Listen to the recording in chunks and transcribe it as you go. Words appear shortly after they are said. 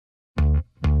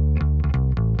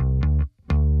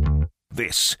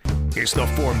This is the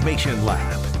Formation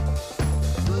Lab.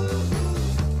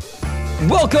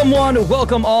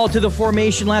 Welcome all to the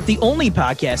Formation Lab, the only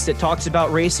podcast that talks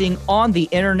about racing on the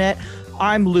internet.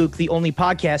 I'm Luke, the only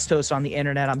podcast host on the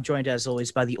internet. I'm joined, as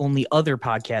always, by the only other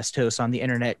podcast host on the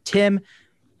internet. Tim,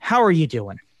 how are you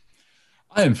doing?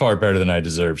 I am far better than I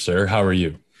deserve, sir. How are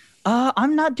you?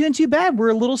 I'm not doing too bad. We're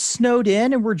a little snowed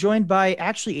in, and we're joined by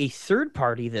actually a third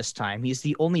party this time. He's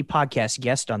the only podcast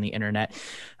guest on the internet.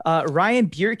 Ryan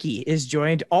Bjerke is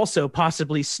joined, also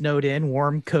possibly snowed in,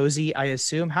 warm, cozy, I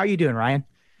assume. How are you doing, Ryan?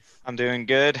 I'm doing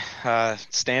good.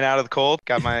 Staying out of the cold.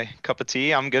 Got my cup of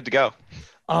tea. I'm good to go.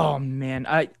 Oh, man.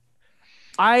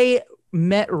 I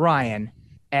met Ryan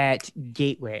at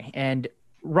Gateway, and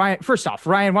Ryan, first off,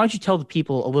 Ryan, why don't you tell the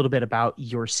people a little bit about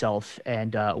yourself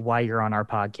and why you're on our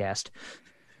podcast?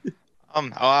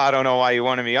 I don't know why you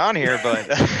wanted me on here, but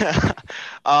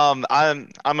I'm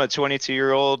a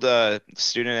 22-year-old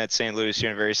student at St. Louis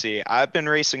University. I've been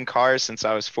racing cars since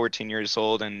I was 14 years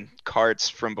old and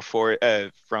karts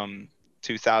from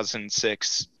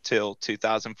 2006 till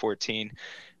 2014.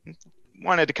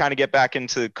 Wanted to kind of get back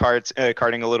into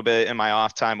karting a little bit in my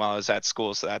off time while I was at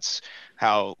school. So that's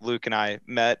how Luke and I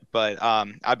met. But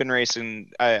I've been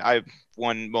racing. I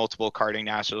won multiple karting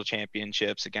national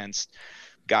championships against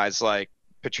guys like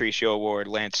Patricio Ward,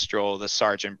 Lance Stroll, the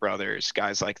Sargent brothers,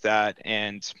 guys like that.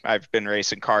 And I've been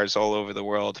racing cars all over the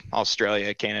world,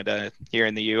 Australia, Canada, here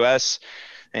in the US,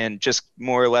 and just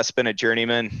more or less been a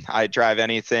journeyman. I drive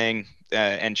anything,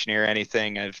 engineer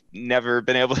anything. I've never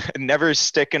been able to never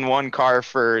stick in one car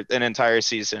for an entire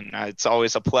season. It's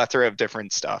always a plethora of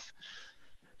different stuff.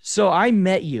 So I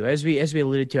met you, as we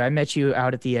alluded to, I met you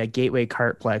out at the Gateway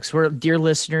Kartplex, where, dear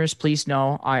listeners, please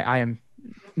know I am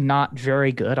not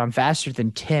very good. I'm faster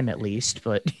than Tim, at least,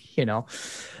 but, you know.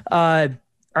 I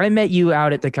met you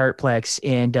out at the Kartplex,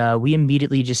 and we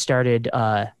immediately just started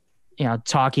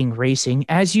talking racing,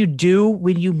 as you do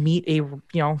when you meet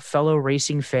a fellow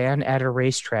racing fan at a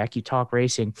racetrack. You talk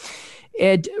racing.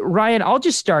 And Ryan, I'll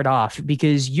just start off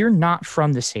because you're not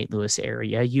from the St. Louis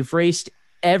area. You've raced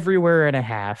everywhere and a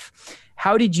half.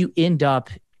 How did you end up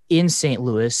in St.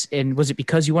 Louis? And was it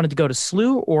because you wanted to go to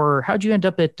SLU, or how'd you end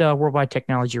up at Worldwide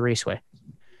Technology Raceway?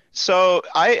 So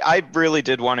I really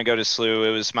did want to go to SLU.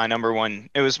 It was my number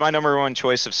one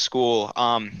choice of school.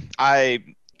 I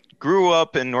grew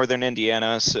up in northern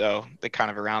Indiana, so they kind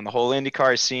of around the whole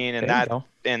IndyCar scene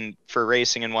and for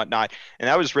racing and whatnot. And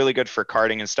that was really good for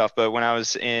karting and stuff. But when I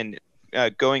was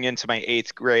going into my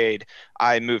 8th grade,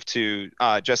 I moved to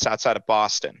just outside of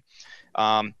Boston.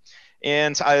 And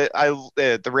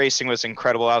the racing was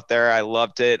incredible out there. I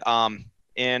loved it.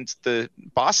 And the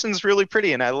Boston's really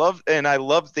pretty, and I loved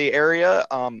the area.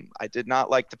 I did not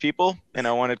like the people, and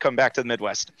I wanted to come back to the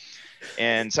Midwest.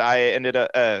 And I ended up,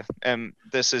 and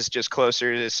this is just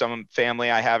closer to some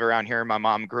family I have around here. My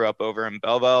mom grew up over in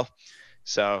Belleville,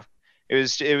 so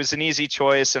it was an easy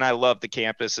choice, and I love the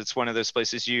campus. It's one of those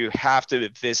places you have to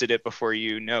visit it before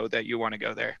you know that you want to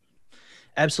go there.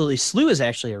 Absolutely. SLU is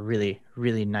actually a really,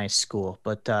 really nice school.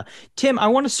 But Tim, I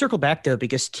want to circle back, though,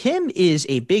 because Tim is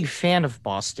a big fan of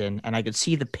Boston, and I could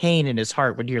see the pain in his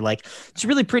heart when you're like, it's a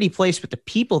really pretty place, but the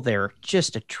people there are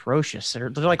just atrocious. They're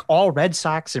like all Red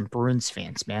Sox and Bruins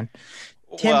fans, man.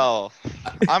 Tim? Well,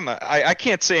 I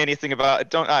can't say anything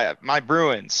about my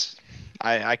Bruins.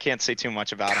 I can't say too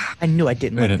much about them. I knew I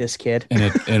didn't like this kid.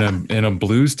 In a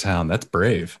blues town. That's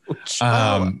brave.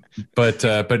 But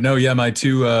no, yeah, my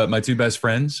two best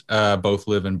friends both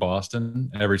live in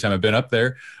Boston. Every time I've been up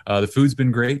there, the food's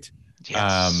been great.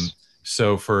 Yes.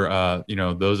 So for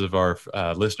those of our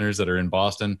listeners that are in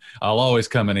Boston, I'll always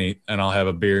come and eat, and I'll have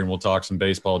a beer, and we'll talk some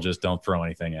baseball. Just don't throw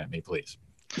anything at me, please.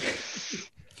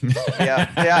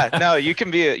 Yeah. No, you can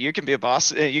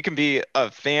be a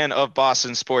fan of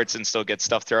Boston sports and still get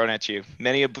stuff thrown at you.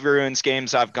 Many of Bruins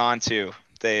games I've gone to,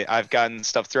 I've gotten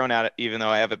stuff thrown at it, even though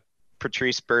I have a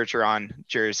Patrice Bergeron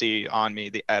jersey on me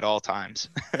at all times.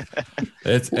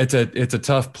 It's a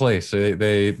tough place.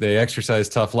 They exercise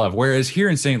tough love. Whereas here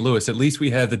in St. Louis, at least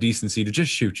we have the decency to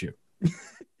just shoot you.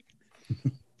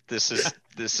 This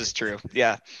is true.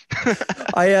 Yeah.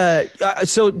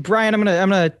 So Brian, I'm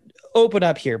gonna open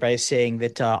up here by saying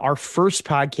that our first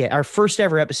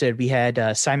ever episode, we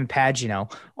had Simon Pagino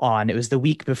on. It was the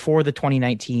week before the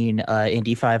 2019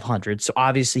 Indy 500. So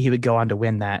obviously he would go on to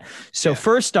win that. So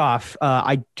First off,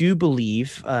 I do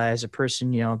believe as a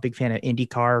person, a big fan of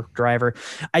IndyCar driver,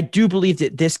 I do believe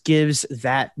that this gives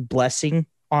that blessing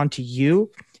onto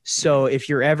you So if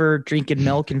you're ever drinking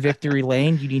milk in Victory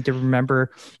Lane, you need to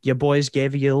remember your boys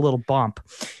gave you a little bump.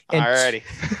 And Alrighty.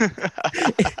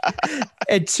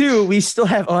 and two, we still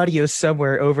have audio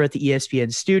somewhere over at the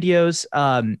ESPN studios,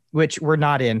 which we're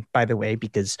not in, by the way,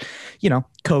 because,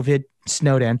 COVID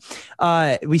snowed in.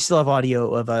 We still have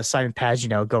audio of Simon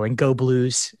Pagino going, "Go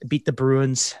Blues, beat the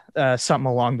Bruins," something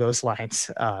along those lines.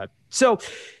 So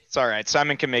It's all right.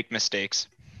 Simon can make mistakes.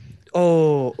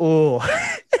 Oh.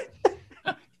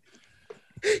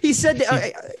 He said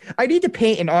that I need to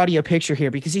paint an audio picture here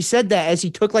because he said that as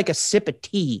he took like a sip of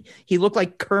tea, he looked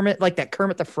like Kermit, like that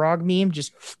Kermit the Frog meme.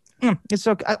 Just it's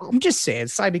okay. I'm just saying,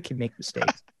 Simon can make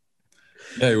mistakes.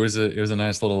 Yeah, it was a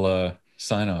nice little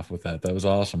sign off with that. That was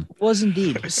awesome. It was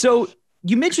indeed. So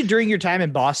you mentioned during your time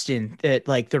in Boston that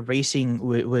like the racing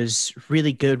was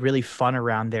really good, really fun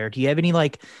around there. Do you have any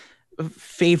like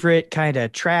favorite kind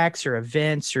of tracks or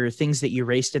events or things that you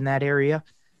raced in that area?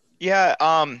 Yeah,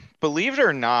 believe it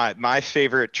or not, my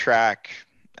favorite track,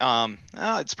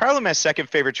 it's probably my second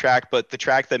favorite track, but the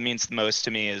track that means the most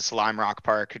to me is Lime Rock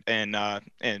Park, and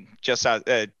just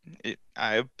a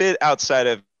bit outside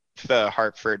of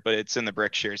Hartford, but it's in the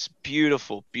Berkshires.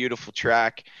 Beautiful, beautiful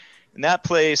track. And that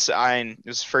place, it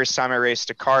was the first time I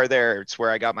raced a car there. It's where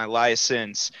I got my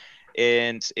license,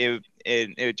 and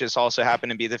it just also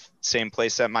happened to be the same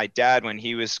place that my dad, when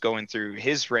he was going through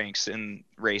his ranks in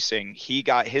racing, he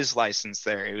got his license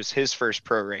there. It was his first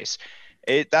pro race.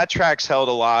 That track's held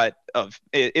a lot of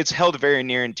it's held very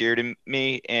near and dear to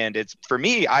me, and it's, for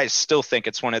me, I still think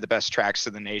it's one of the best tracks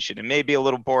in the nation. It may be a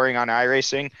little boring on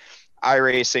iRacing.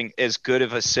 iRacing, as good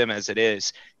of a sim as it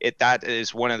is, that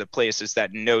is one of the places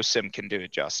that no sim can do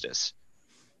it justice.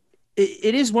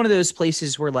 It is one of those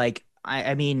places where, like,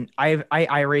 I mean,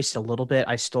 I raced a little bit.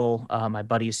 I stole my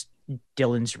buddy's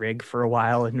Dylan's rig for a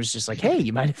while and was just like, "Hey,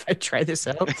 you mind if I try this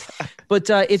out?" But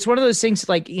it's one of those things,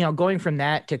 like, going from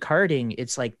that to karting,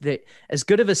 it's like that, as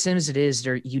good of a sim as it is,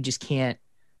 there, you just can't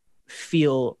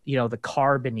feel, the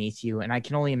car beneath you. And I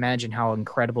can only imagine how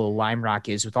incredible Lime Rock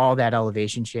is with all that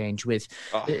elevation change, with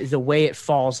the way it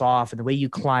falls off and the way you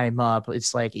climb up.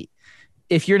 It's like,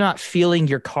 if you're not feeling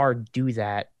your car do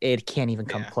that, it can't even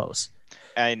come close.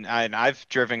 And I've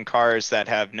driven cars that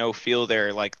have no feel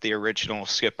there, like the original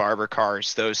Skip Barber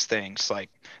cars. Those things, like,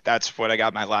 that's what I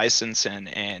got my license in,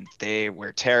 and they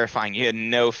were terrifying. You had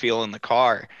no feel in the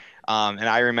car. And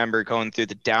I remember going through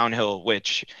the downhill,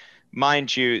 which,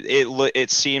 mind you,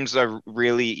 it seems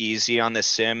really easy on the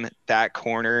sim. That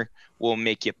corner will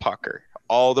make you pucker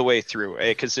all the way through,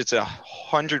 because it's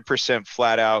 100%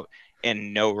 flat out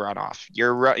and no runoff.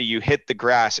 You hit the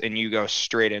grass and you go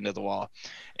straight into the wall.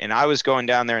 And I was going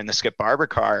down there in the Skip Barber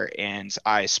car, and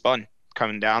I spun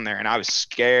coming down there, and I was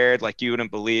scared like you wouldn't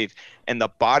believe. And the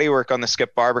bodywork on the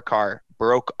Skip Barber car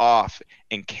broke off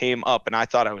and came up, and I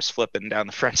thought I was flipping down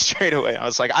the front straightaway. I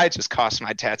was like, I just cost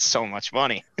my dad so much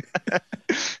money.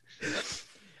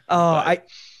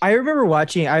 I remember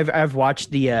watching. I've watched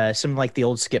the some, like, the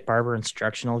old Skip Barber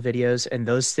instructional videos, and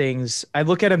those things, I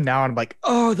look at them now and I'm like,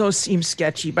 oh, those seem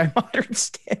sketchy by modern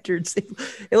standards.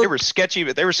 They were sketchy,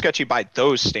 but they were sketchy by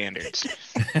those standards.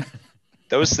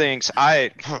 Those things,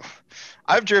 I've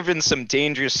driven some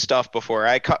dangerous stuff before.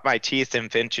 I cut my teeth in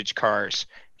vintage cars,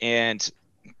 and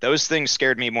those things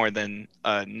scared me more than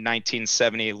a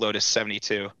 1970 Lotus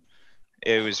 72.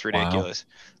 It was ridiculous.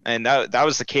 Wow. And that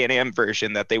was the Can-Am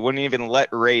version that they wouldn't even let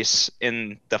race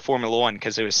in the Formula One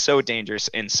because it was so dangerous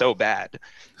and so bad.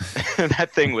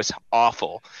 That thing was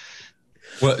awful.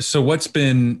 Well, so what's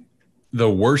been the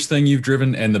worst thing you've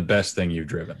driven and the best thing you've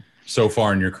driven so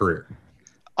far in your career?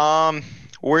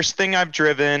 Worst thing I've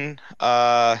driven,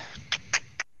 probably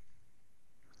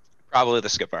the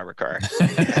Skip Barber car.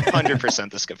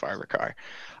 100% the Skip Barber car.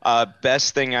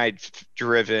 Best thing I've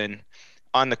driven,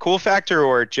 on the cool factor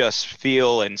or just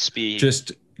feel and speed?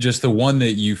 Just the one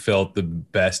that you felt the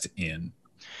best in.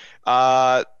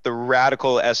 The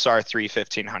Radical SR3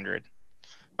 1500.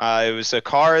 It was a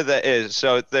car that is,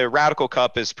 so the Radical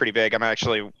Cup is pretty big. I'm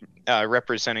actually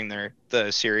representing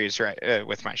the series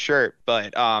with my shirt,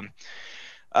 but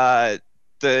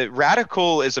the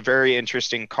Radical is a very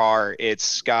interesting car. It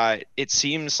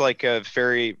seems like a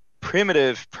very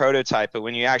primitive prototype, but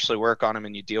when you actually work on them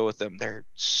and you deal with them, they're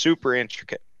super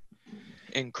intricate,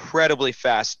 incredibly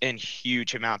fast, and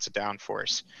huge amounts of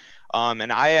downforce.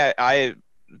 And I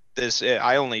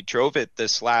only drove it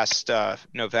this last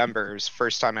November. It was the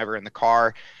first time ever in the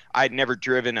car. I'd never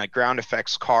driven a ground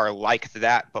effects car like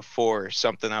that before,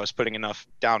 something that was putting enough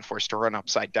downforce to run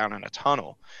upside down in a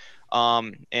tunnel.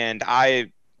 And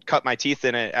I cut my teeth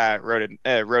in it at Road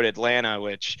Atlanta,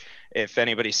 which, if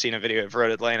anybody's seen a video of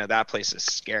Road Atlanta, that place is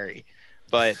scary.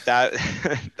 but that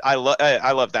I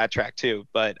love that track too.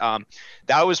 But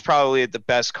that was probably the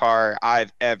best car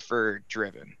I've ever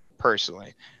driven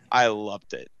personally. I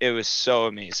loved it. It was so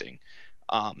amazing.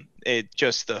 It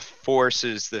just the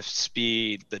forces, the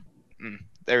speed,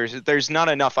 there's not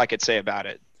enough I could say about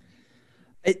it.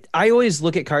 I always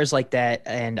look at cars like that,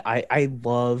 and I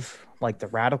love like the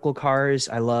radical cars.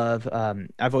 I love.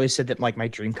 I've always said that like my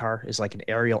dream car is like an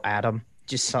aerial atom,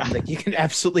 just something that you can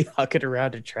absolutely huck it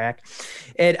around a track.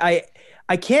 And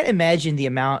I can't imagine the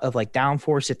amount of like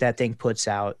downforce that thing puts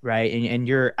out, right? And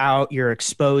you're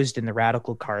exposed in the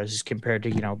radical cars as compared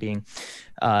to being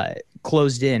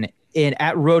closed in. And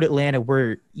at Road Atlanta,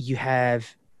 where you're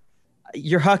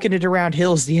hucking it around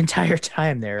hills the entire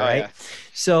time there, Oh, right? yeah.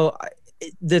 So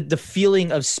the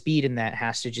feeling of speed in that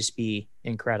has to just be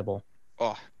incredible.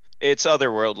 Oh, it's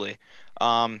otherworldly.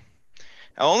 The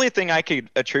only thing I could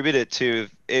attribute it to,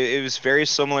 it was very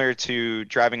similar to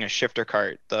driving a shifter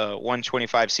cart, the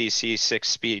 125cc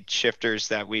 6-speed shifters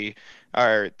that we've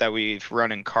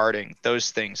run in karting.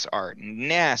 Those things are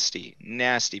nasty,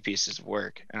 nasty pieces of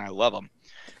work, and I love them.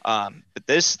 But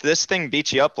this thing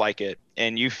beats you up like it,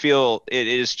 and you feel it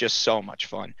is just so much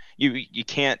fun. You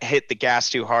can't hit the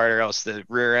gas too hard, or else the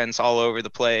rear end's all over the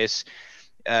place.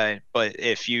 But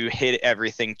if you hit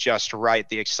everything just right,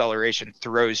 the acceleration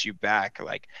throws you back.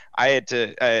 Like I had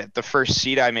to, the first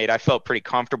seat I made, I felt pretty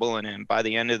comfortable in it. And by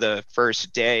the end of the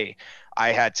first day,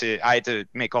 I had to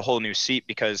make a whole new seat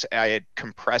because I had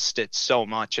compressed it so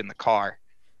much in the car.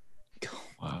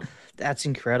 Wow. That's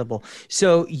incredible.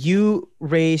 So you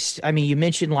raced, I mean, you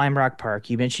mentioned Lime Rock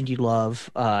Park. You mentioned you love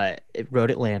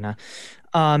Road Atlanta.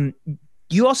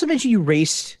 You also mentioned you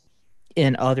raced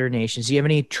in other nations. Do you have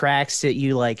any tracks that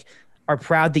you like are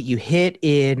proud that you hit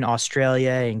in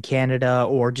Australia and Canada,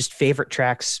 or just favorite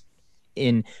tracks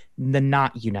in the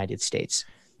not United States?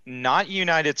 Not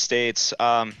United States.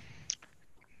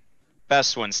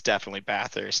 Best one's definitely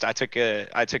Bathurst. I took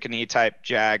an E-Type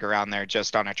Jag around there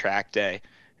just on a track day,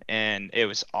 and it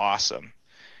was awesome.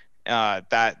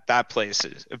 That place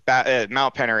is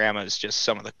Mount Panorama is just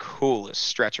some of the coolest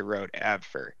stretch of road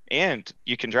ever, and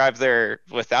you can drive there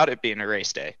without it being a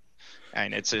race day.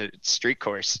 And it's a street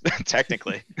course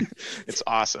technically. It's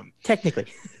awesome. Technically.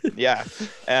 Yeah.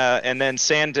 And then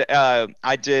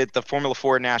I did the Formula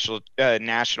 4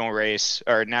 national race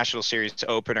or national series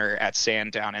opener at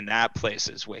Sandown, and that place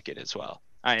is wicked as well.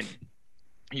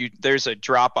 There's a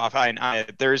drop off.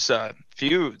 There's a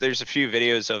few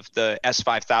videos of the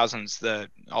S5000s, the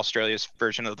Australia's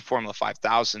version of the Formula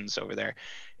 5000s over there,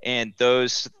 and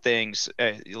those things,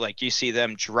 like you see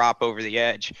them drop over the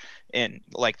edge, and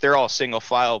like they're all single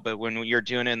file, but when you're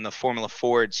doing it in the Formula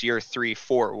Fords, you're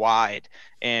 3-4 wide,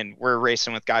 and we're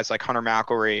racing with guys like Hunter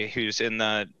McElroy, who's in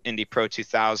the Indy Pro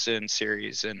 2000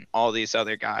 series, and all these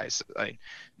other guys like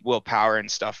Will Power and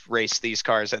stuff race these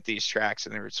cars at these tracks,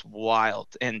 and it's wild.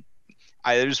 And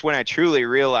it was when I truly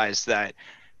realized that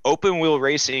open wheel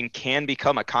racing can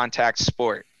become a contact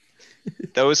sport.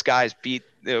 Those guys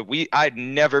I'd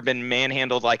never been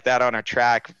manhandled like that on a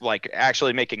track, like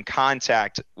actually making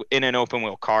contact in an open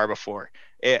wheel car before.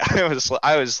 I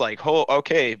was like, oh,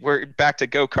 okay, we're back to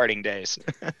go-karting days.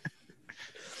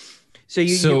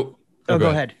 Go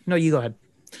ahead. No, you go ahead.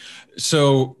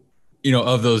 So,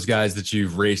 of those guys that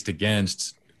you've raced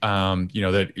against,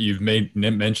 that you've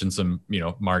mentioned some,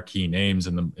 marquee names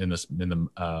in the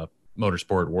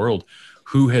motorsport world.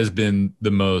 Who has been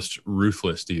the most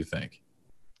ruthless, do you think?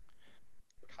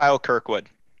 Kyle Kirkwood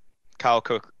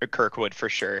for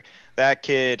sure. That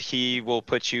kid, he will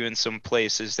put you in some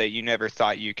places that you never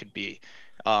thought you could be.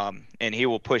 And he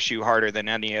will push you harder than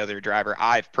any other driver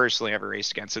I've personally ever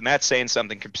raced against. And that's saying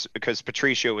something because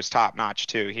Patricio was top notch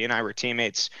too. He and I were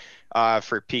teammates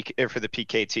for the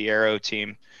PKT Aero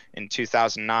team in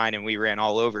 2009, and we ran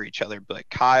all over each other. But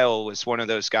Kyle was one of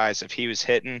those guys, if he was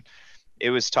hitting,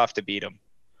 it was tough to beat him.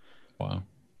 Wow.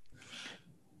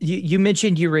 You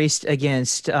mentioned you raced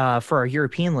against, for our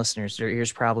European listeners, their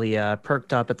ears probably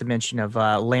perked up at the mention of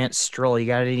Lance Stroll. You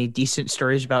got any decent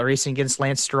stories about racing against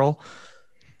Lance Stroll?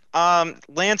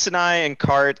 Lance and I in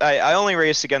kart, I only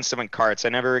raced against him in karts.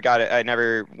 I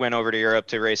never went over to Europe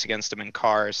to race against him in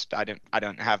cars. I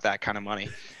don't have that kind of money.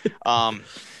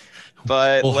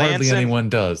 But well, Lance hardly anyone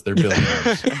does. They're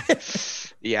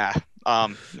billionaires. Yeah.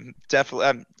 Definitely,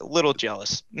 I'm a little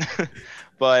jealous.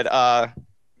 But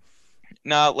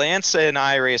no, Lance and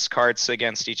I raced karts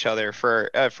against each other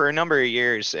for a number of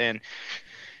years, and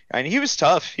he was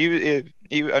tough. He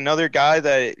another guy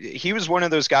that he was one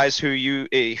of those guys who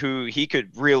he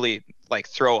could really like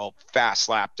throw a fast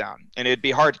lap down, and it'd be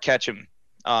hard to catch him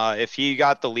if he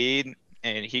got the lead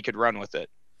and he could run with it.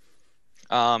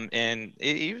 And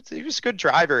he was a good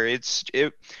driver.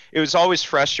 It was always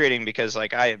frustrating because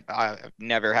like I've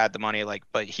never had the money, like,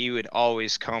 but he would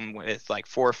always come with like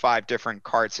 4 or 5 different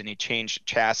carts, and he changed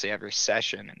chassis every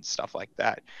session and stuff like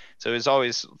that. So it was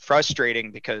always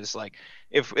frustrating because like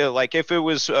if it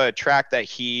was a track that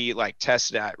he like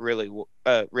tested at really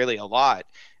a lot,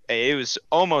 it was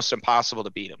almost impossible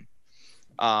to beat him.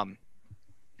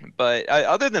 But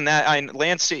other than that,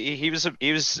 Lance,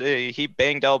 he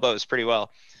banged elbows pretty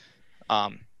well.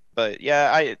 But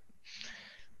yeah.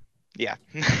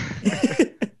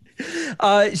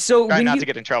 So Try when not you to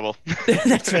get in trouble.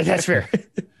 that's fair. That's fair.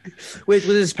 With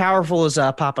as powerful as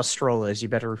Papa Stroll is, you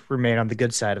better remain on the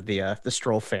good side of the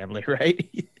Stroll family, right?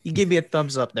 You give me a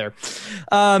thumbs up there.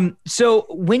 So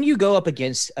when you go up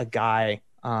against a guy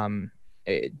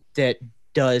that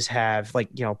does have like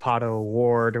Pato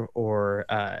Ward or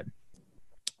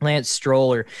Lance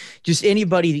Stroll or just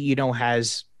anybody that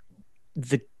has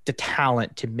the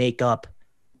talent to make up,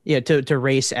 to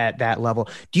race at that level,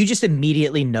 do you just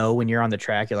immediately know when you're on the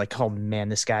track, you're like, oh man,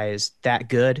 this guy is that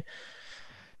good?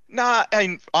 Nah,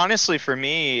 and honestly, for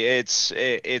me,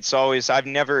 it's always I've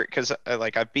never because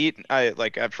like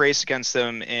I've raced against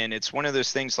them, and it's one of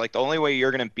those things like the only way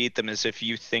you're gonna beat them is if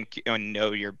you think and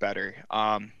know you're better.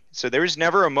 So there was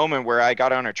never a moment where I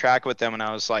got on a track with them and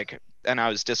I was like, and I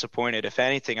was disappointed. If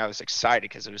anything, I was excited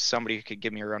because it was somebody who could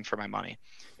give me a run for my money.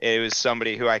 It was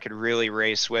somebody who I could really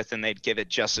race with, and they'd give it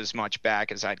just as much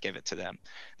back as I'd give it to them.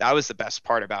 That was the best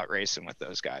part about racing with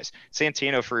those guys.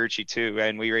 Santino Ferrucci too,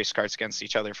 and we raced karts against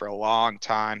each other for a long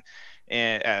time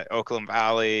at Oakland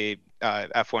Valley,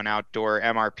 F1 Outdoor,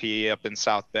 MRP up in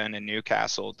South Bend and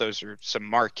Newcastle. Those are some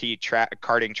marquee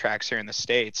karting tracks here in the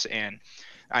States, and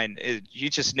you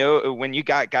just know when you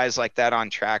got guys like that on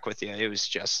track with you, it was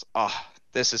just, oh,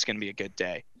 this is going to be a good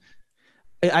day.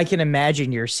 I can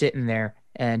imagine you're sitting there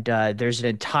and there's an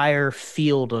entire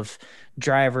field of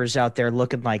drivers out there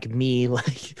looking like me,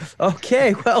 like,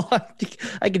 okay, well,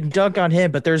 I can dunk on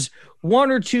him, but there's 1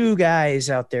 or 2 guys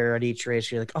out there at each race.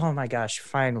 You're like, oh my gosh,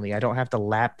 finally, I don't have to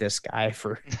lap this guy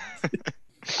for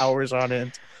hours on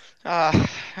end.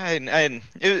 And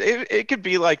it could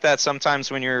be like that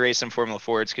sometimes when you're racing Formula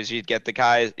Fords, because you'd get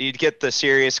the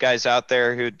serious guys out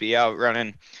there who'd be out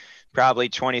running probably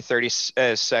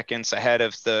 20-30 seconds ahead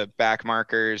of the back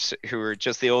markers, who are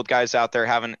just the old guys out there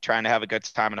trying to have a good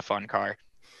time in a fun car.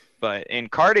 But in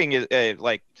karting,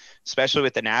 like especially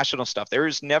with the national stuff, there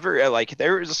was never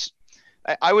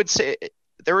I would say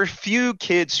there were few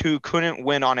kids who couldn't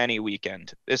win on any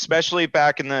weekend, especially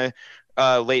back in the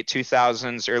late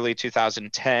 2000s, early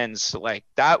 2010s. Like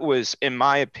that was, in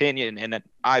my opinion, and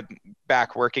I'm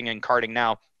back working in karting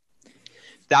now,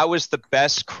 that was the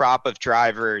best crop of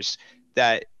drivers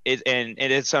and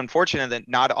it's unfortunate that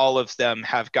not all of them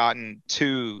have gotten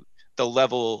to the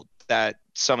level that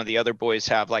some of the other boys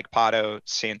have, like Pato,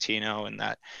 Santino, and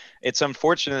that. It's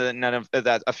unfortunate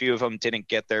that a few of them didn't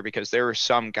get there, because there were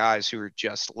some guys who were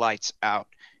just lights out.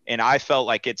 And I felt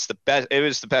like it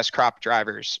was the best crop of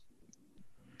drivers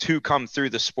to come through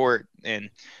the sport, and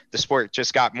the sport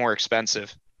just got more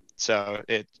expensive. So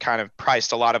it kind of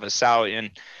priced a lot of us out.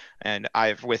 And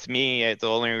the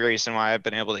only reason why I've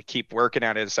been able to keep working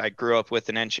at it is I grew up with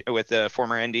a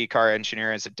former IndyCar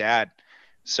engineer as a dad.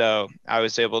 So I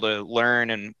was able to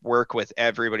learn and work with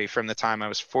everybody from the time I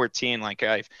was 14. Like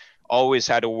I've always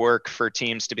had to work for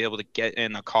teams to be able to get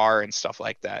in the car and stuff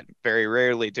like that. Very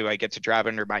rarely do I get to drive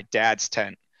under my dad's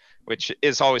tent, which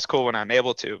is always cool when I'm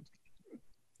able to.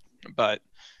 But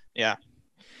yeah.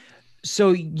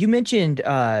 So you mentioned,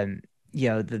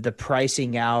 the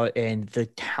pricing out and the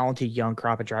talented young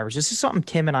crop of drivers. This is something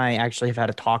Tim and I actually have had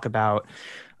a talk about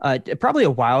probably a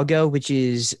while ago, which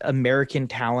is American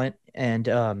talent. And,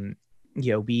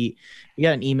 we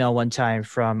got an email one time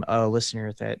from a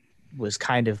listener that was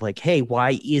kind of like, hey,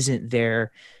 why isn't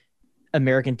there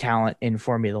American talent in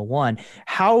Formula One?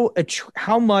 How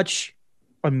much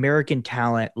American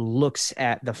talent looks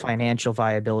at the financial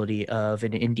viability of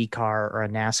an IndyCar or a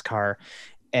NASCAR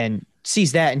and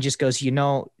sees that and just goes,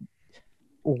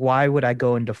 why would I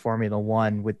go into Formula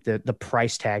One with the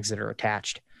price tags that are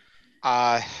attached?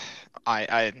 I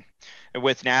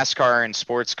with NASCAR and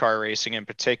sports car racing in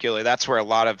particular, that's where a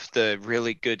lot of the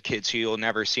really good kids who you'll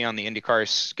never see on the IndyCar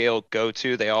scale go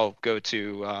to. They all go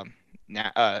to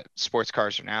sports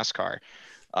cars or NASCAR.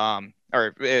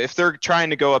 Or if they're trying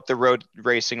to go up the road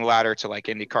racing ladder to like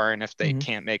IndyCar, and if they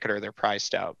can't make it or they're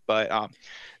priced out. But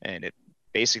and it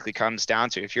basically comes down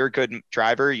to, if you're a good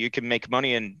driver, you can make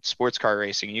money in sports car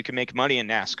racing. You can make money in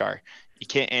NASCAR. You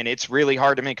can't, and it's really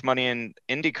hard to make money in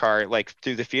IndyCar, like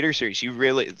through the feeder series. You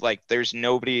really like, there's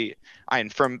nobody.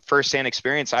 And from firsthand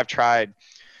experience, I tried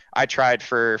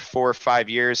for 4 or 5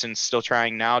 years and still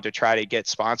trying now to try to get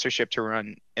sponsorship to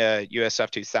run USF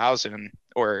 2000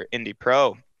 or Indy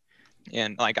Pro.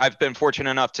 And like, I've been fortunate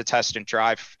enough to test and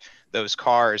drive those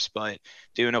cars, but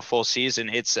doing a full season,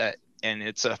 it's a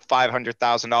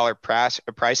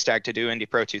 $500,000 price tag to do Indy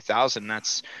Pro 2000.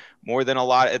 That's more than a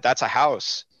lot. That's a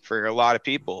house for a lot of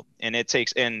people, and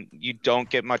and you don't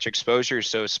get much exposure.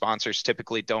 So sponsors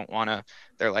typically don't want to,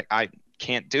 they're like, I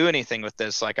can't do anything with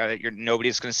this. Like,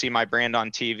 nobody's going to see my brand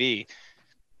on TV.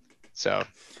 So.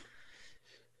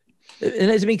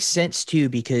 And it makes sense too,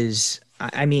 because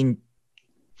I mean,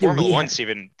 Formula One's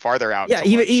even farther out. Yeah,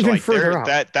 even like further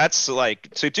out. That's like,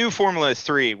 so do Formula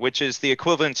 3, which is the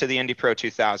equivalent to the Indy Pro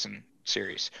 2000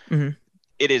 series. Mm-hmm.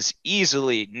 It is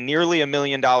easily nearly $1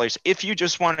 million if you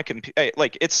just want to compete.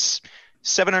 Like, it's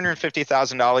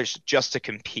 $750,000 just to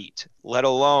compete. Let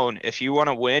alone if you want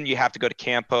to win, you have to go to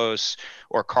Campos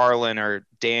or Carlin or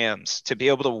Dams to be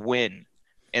able to win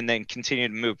and then continue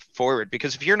to move forward.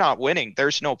 Because if you're not winning,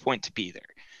 there's no point to be there.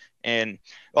 And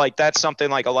like, that's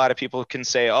something like a lot of people can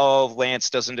say, oh,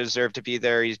 Lance doesn't deserve to be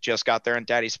there. He's just got there on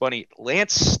Daddy's money.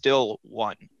 Lance still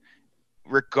won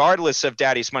regardless of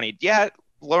Daddy's money. Yeah.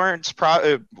 Lawrence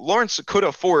could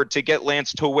afford to get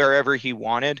Lance to wherever he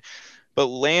wanted, but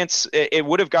Lance, it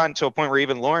would have gotten to a point where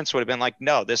even Lawrence would have been like,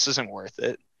 no, this isn't worth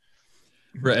it.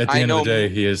 Right. At the end of the day,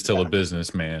 he is still a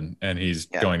businessman, and he's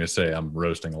going to say, I'm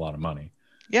roasting a lot of money.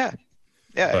 Yeah.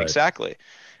 Yeah, but exactly.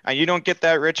 And you don't get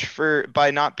that rich by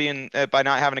not having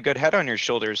a good head on your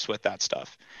shoulders with that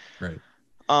stuff. Right.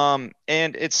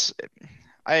 And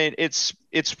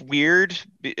it's weird.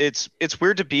 It's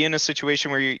weird to be in a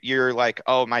situation where you're like,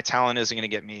 oh, my talent isn't going to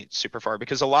get me super far,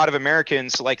 because a lot of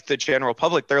Americans, like the general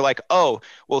public, they're like, oh,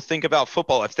 well, think about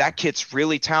football. If that kid's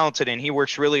really talented and he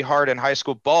works really hard in high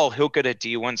school ball, he'll get a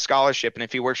D1 scholarship. And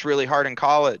if he works really hard in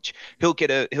college, he'll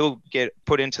get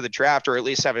put into the draft, or at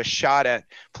least have a shot at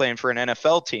playing for an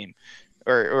NFL team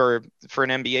or for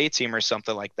an NBA team or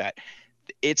something like that.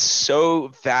 It's so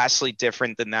vastly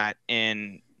different than that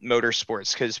in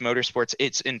motorsports, because motorsports,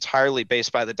 it's entirely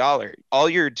based by the dollar. All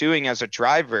you're doing as a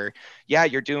driver, yeah,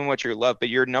 you're doing what you love, but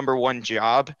your number one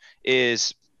job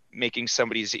is making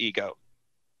somebody's ego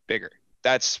bigger.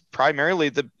 That's primarily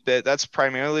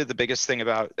the biggest thing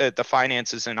about the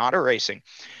finances in auto racing.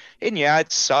 And yeah,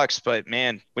 it sucks, but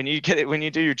man, when you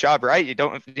do your job right,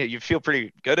 you feel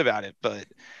pretty good about it. But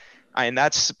and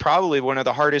that's probably one of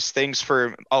the hardest things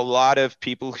for a lot of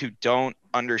people who don't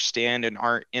understand and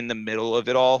aren't in the middle of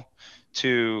it all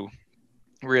to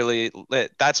really,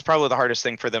 that's probably the hardest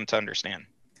thing for them to understand.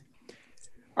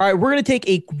 All right, we're going to take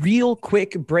a real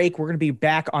quick break. We're going to be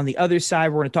back on the other side.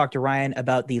 We're going to talk to Ryan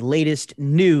about the latest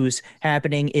news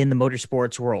happening in the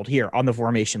motorsports world here on the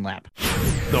Formation Lab.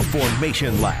 The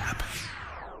Formation Lab.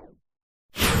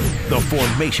 The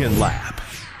Formation Lab.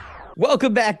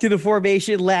 Welcome back to the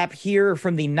Formation Lab here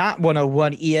from the Not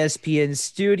 101 ESPN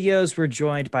studios. We're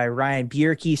joined by Ryan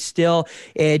Bjerke still.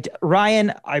 And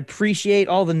Ryan, I appreciate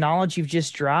all the knowledge you've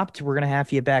just dropped. We're going to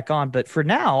have you back on. But for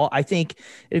now, I think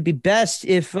it'd be best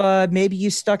if maybe you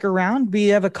stuck around. We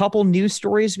have a couple news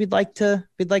stories we'd like to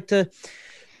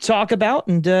talk about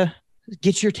and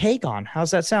get your take on.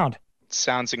 How's that sound?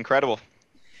 Sounds incredible.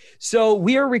 So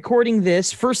we are recording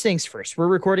this, first things first, we're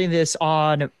recording this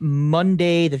on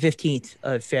Monday, the 15th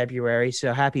of February.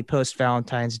 So happy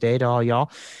post-Valentine's Day to all y'all.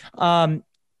 And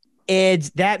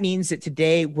that means that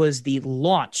today was the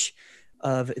launch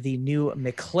of the new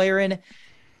McLaren.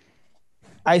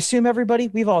 I assume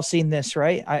we've all seen this,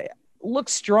 right?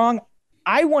 Looks strong.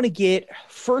 I want to get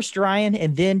first Ryan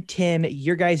and then Tim,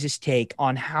 your guys' take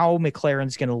on how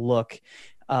McLaren's going to look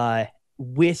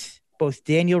with both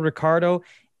Daniel Ricciardo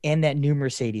and that new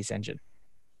Mercedes engine.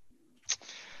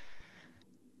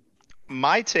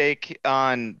 My take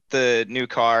on the new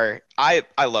car, I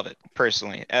love it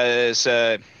personally. As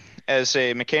a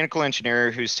mechanical engineer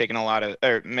who's taken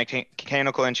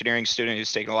mechanical engineering student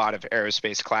who's taken a lot of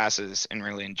aerospace classes and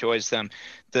really enjoys them,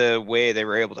 the way they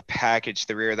were able to package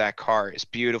the rear of that car is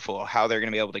beautiful. How they're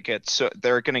going to be able to get so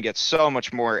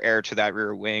much more air to that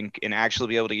rear wing and actually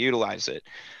be able to utilize it.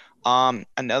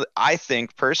 I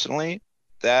think personally,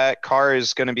 that car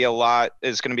is going to be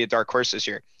a dark horse this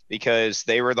year, because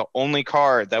they were the only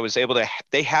car that was able to,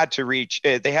 they had to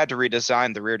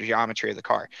redesign the rear geometry of the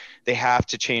car. They have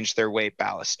to change their weight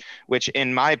ballast, which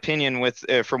in my opinion,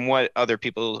 from what other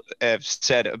people have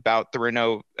said about the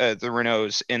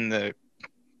Renaults in the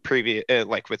previous,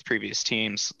 with previous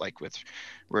teams, like with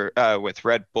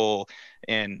Red Bull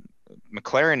and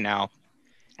McLaren now,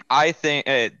 I think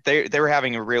they were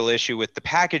having a real issue with the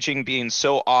packaging being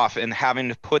so off and having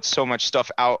to put so much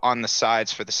stuff out on the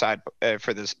sides for the side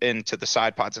for this into the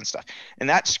side pods and stuff, and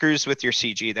that screws with your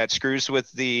CG. That screws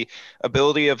with the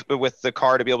ability of with the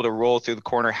car to be able to roll through the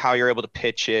corner, how you're able to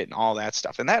pitch it, and all that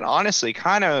stuff. And that honestly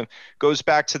kind of goes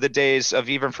back to the days of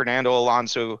even Fernando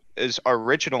Alonso's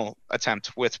original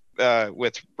attempt with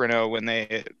Renault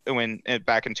when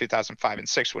back in 2005 and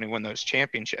 6 when he won those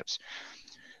championships.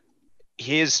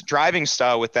 His driving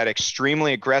style with that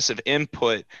extremely aggressive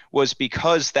input was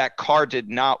because that car did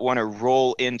not want to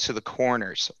roll into the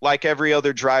corners. Like every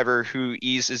other driver who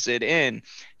eases it in,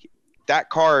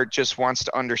 that car just wants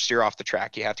to understeer off the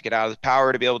track. You have to get out of the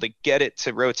power to be able to get it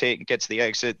to rotate and get to the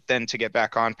exit, then to get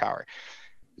back on power.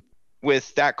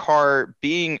 With that car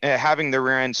being having the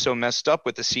rear end so messed up,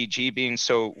 with the CG being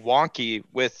so wonky,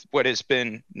 with what has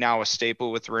been now a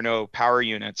staple with Renault power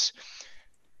units,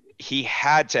 he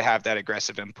had to have that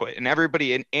aggressive input, and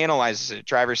everybody analyzes it.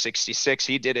 Driver 66,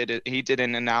 he did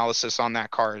an analysis on that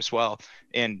car as well,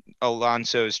 and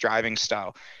Alonso's driving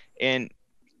style. And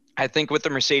I think with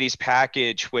the Mercedes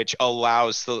package, which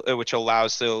allows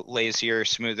the lazier,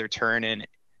 smoother turn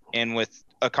and with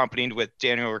accompanied with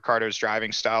Daniel Ricciardo's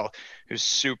driving style, who's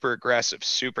super aggressive,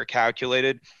 super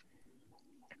calculated,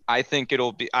 I think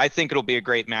it'll be a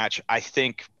great match. I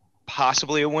think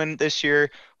possibly a win this year,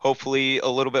 hopefully a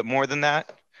little bit more than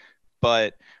that,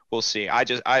 but we'll see.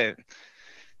 Yeah.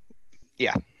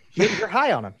 You're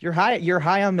high on him. You're high on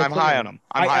McLaren. I'm high on him.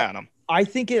 High on him. I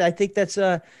think that's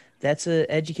a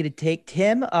educated take.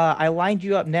 Tim, I lined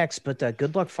you up next, but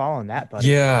good luck following that, buddy.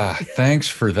 Yeah, thanks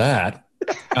for that.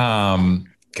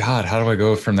 God, how do I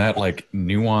go from that like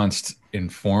nuanced,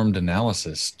 informed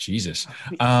analysis? Jesus.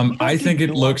 I think it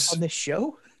looks on the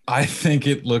show. I think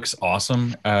it looks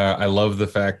awesome. I love the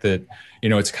fact that,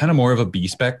 it's kind of more of a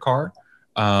B-spec car,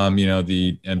 the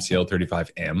MCL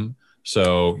 35M.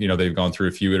 So, they've gone through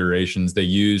a few iterations. They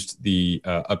used the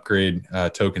upgrade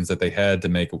tokens that they had to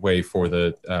make a way for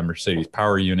the Mercedes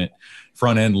power unit.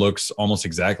 Front end looks almost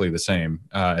exactly the same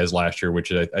as last year,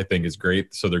 which I think is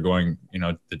great. So they're going,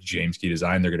 the James Key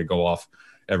design, they're going to go off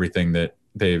everything that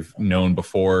they've known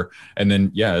before. And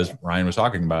then, as Ryan was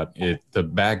talking about, the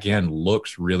back end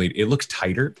looks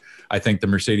tighter. I think the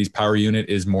Mercedes power unit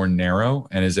is more narrow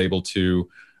and is able to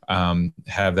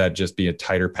have that just be a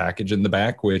tighter package in the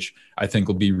back, which I think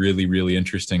will be really, really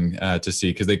interesting to see,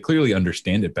 because they clearly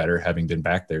understand it better, having been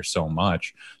back there so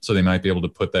much. So they might be able to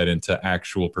put that into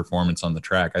actual performance on the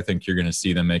track. I think you're going to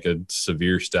see them make a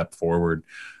severe step forward.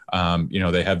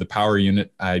 They have the power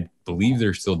unit. I believe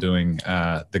they're still doing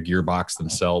the gearbox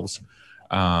themselves,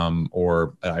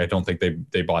 or I don't think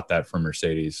they bought that from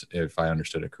Mercedes, if I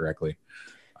understood it correctly.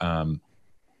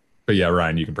 But yeah,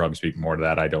 Ryan, you can probably speak more to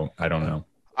that. I don't know.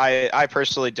 I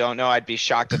personally don't know. I'd be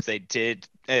shocked if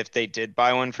they did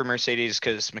buy one for Mercedes,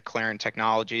 because McLaren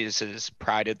Technologies has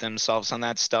prided themselves on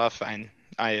that stuff.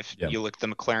 You look at the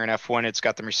McLaren F1, it's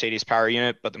got the Mercedes power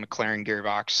unit, but the McLaren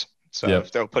gearbox. So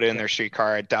if they'll put it in their street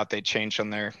car, I doubt they'd change on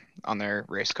their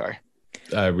race car.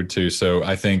 I would too. So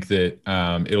I think that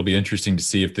it'll be interesting to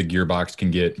see if the gearbox can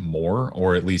get more,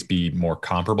 or at least be more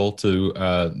comparable to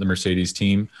the Mercedes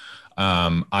team.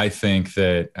 I think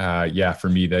that, for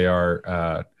me, they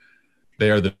are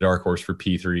the dark horse for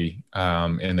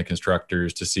P3 in the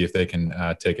constructors, to see if they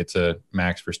can take it to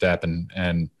Max Verstappen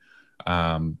and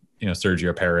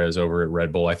Sergio Perez over at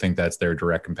Red Bull. I think that's their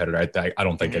direct competitor. I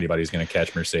don't think anybody's going to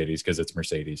catch Mercedes, because it's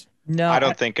Mercedes. No, I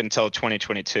don't think until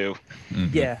 2022. Mm-hmm.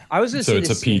 Yeah, I was going to say it's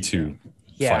a P2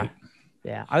 fight.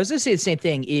 Yeah, I was going to say the same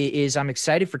thing. Is I'm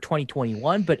excited for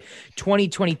 2021, but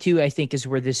 2022 I think is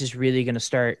where this is really going to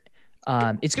start.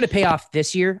 It's going to pay off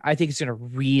this year. I think it's going to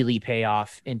really pay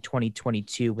off in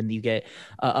 2022 when you get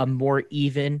a more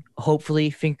even,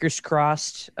 hopefully, fingers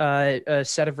crossed,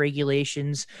 set of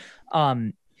regulations.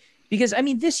 Because,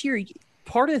 this year,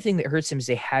 part of the thing that hurts them is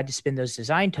they had to spend those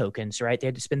design tokens, right? They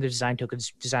had to spend those design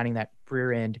tokens designing that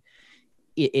rear end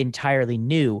entirely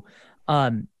new.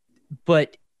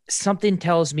 But something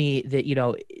tells me that,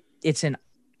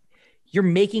 you're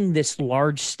making this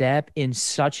large step in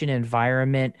such an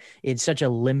environment, in such a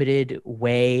limited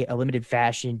way, a limited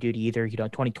fashion, due to either,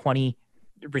 2020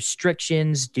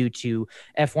 restrictions, due to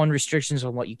F1 restrictions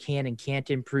on what you can and can't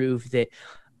improve, that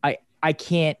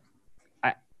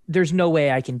there's no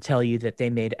way I can tell you that they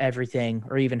made everything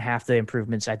or even half the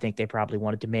improvements I think they probably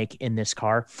wanted to make in this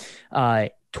car.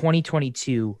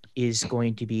 2022 is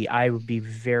going to be, I would be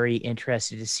very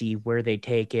interested to see where they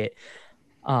take it.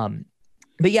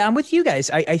 But yeah, I'm with you guys.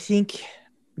 I think,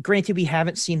 granted, we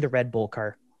haven't seen the Red Bull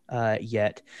car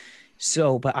yet.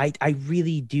 So, but I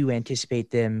really do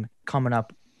anticipate them coming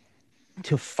up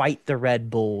to fight the Red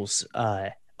Bulls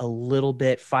a little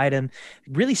bit, fight them,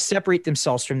 really separate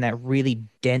themselves from that really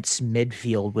dense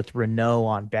midfield with Renault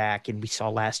on back. And we saw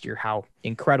last year how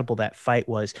incredible that fight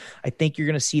was. I think you're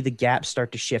going to see the gap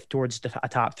start to shift towards the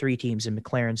top three teams, and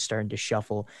McLaren's starting to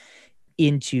shuffle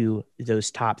into those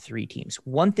top three teams.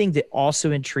 One thing that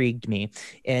also intrigued me,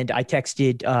 and I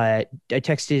texted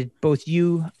both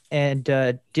you and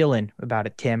Dylan about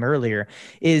it, Tim, earlier,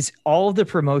 is all of the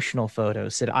promotional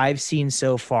photos that I've seen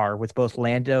so far with both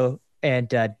Lando and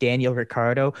Daniel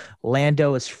Ricciardo.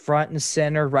 Lando is front and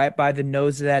center, right by the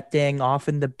nose of that thing. Off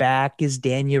in the back is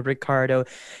Daniel Ricciardo.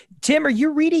 Tim, are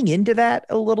you reading into that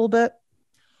a little bit?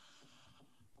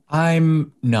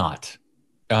 I'm not.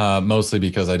 Mostly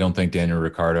because I don't think Daniel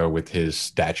Ricciardo, with his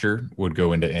stature, would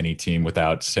go into any team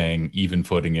without saying even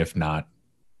footing, if not,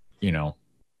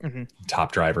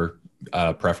 top driver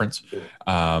preference.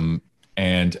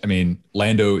 And I mean,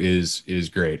 Lando is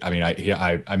great. I mean,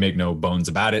 I make no bones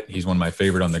about it. He's one of my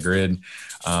favorite on the grid.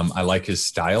 I like his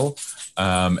style,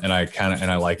 and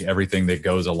I like everything that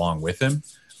goes along with him.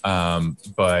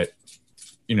 But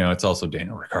it's also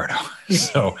Daniel Ricciardo.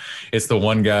 So it's the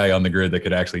one guy on the grid that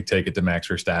could actually take it to Max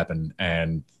Verstappen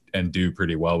and do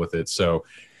pretty well with it. So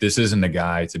this isn't a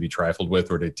guy to be trifled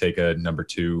with or to take a number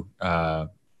two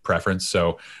preference.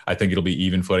 So I think it'll be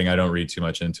even footing. I don't read too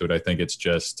much into it. I think it's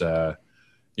just,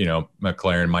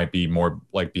 McLaren might be more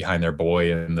like behind their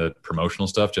boy in the promotional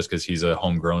stuff just because he's a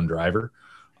homegrown driver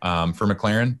for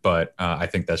McLaren. But I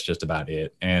think that's just about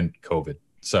it. And COVID.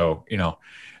 So,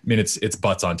 it's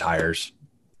butts on tires.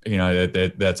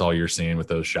 That's all you're seeing with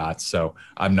those shots. So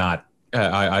I'm not,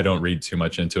 I don't read too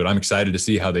much into it. I'm excited to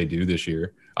see how they do this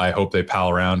year. I hope they pal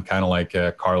around kind of like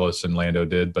Carlos and Lando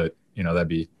did, but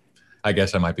I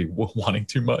guess I might be wanting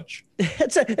too much.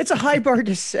 It's a high bar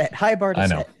to set. I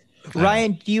know.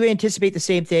 Ryan, do you anticipate the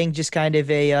same thing? Just kind of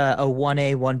a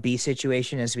 1A, 1B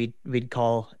situation, as we'd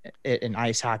call it in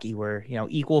ice hockey, where,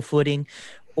 equal footing,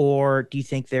 or do you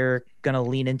think they're going to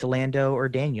lean into Lando or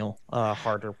Daniel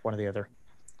harder, one or the other?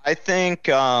 I think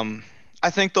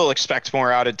they'll expect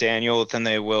more out of Daniel than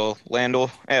they will Lando.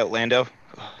 Oh,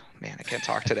 man, I can't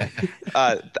talk today.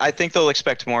 I think they'll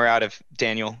expect more out of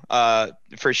Daniel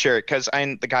for sure, because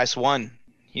the guy's won.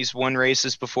 He's won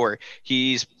races before.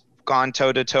 He's gone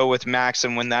toe to toe with Max,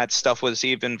 and when that stuff was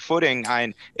even footing,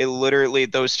 it literally,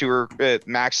 those two were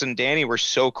Max and Danny were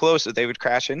so close that they would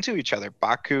crash into each other.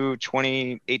 Baku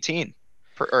 2018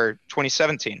 or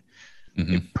 2017.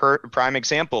 Mm-hmm. Prime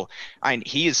example.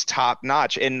 He is top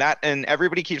notch, and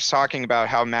everybody keeps talking about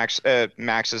how Max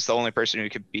is the only person who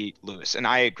could beat Lewis, and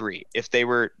I agree. If they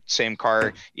were same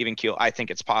car, even keel, I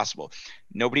think it's possible.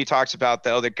 Nobody talks about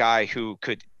the other guy who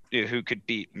could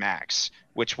beat Max,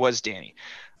 which was Danny.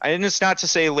 And it's not to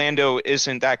say Lando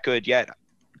isn't that good yet,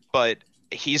 but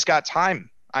he's got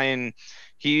time.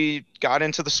 He got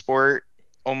into the sport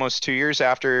almost 2 years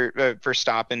after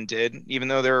Verstappen did, even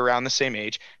though they're around the same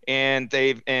age. And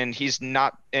he's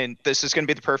not, and this is going to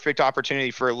be the perfect opportunity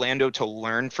for Lando to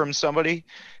learn from somebody,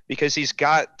 because he's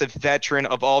got the veteran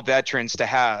of all veterans to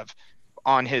have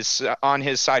on his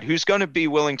side, who's going to be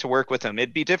willing to work with him.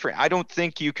 It'd be different. I don't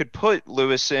think you could put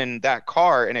Lewis in that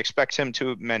car and expect him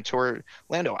to mentor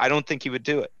Lando. I don't think he would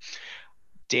do it.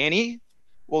 Danny,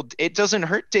 well, it doesn't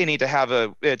hurt Danny to have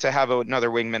another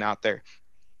wingman out there.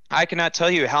 I cannot tell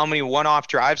you how many one-off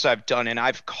drives I've done, and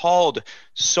I've called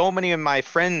so many of my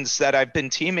friends that I've been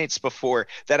teammates before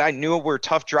that I knew were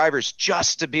tough drivers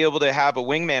just to be able to have a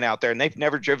wingman out there, and they've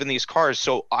never driven these cars.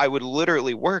 So I would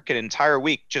literally work an entire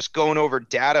week just going over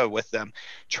data with them,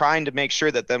 trying to make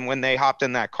sure that then when they hopped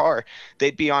in that car,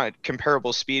 they'd be on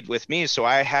comparable speed with me. So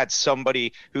I had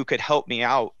somebody who could help me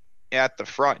out at the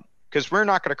front, because we're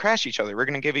not going to crash each other. We're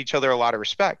going to give each other a lot of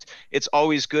respect. It's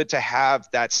always good to have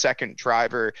that second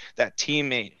driver, that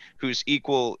teammate who's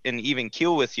equal and even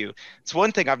keel with you. It's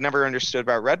one thing I've never understood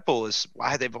about Red Bull is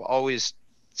why they've always,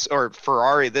 or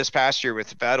Ferrari this past year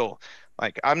with Vettel.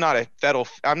 Like, I'm not a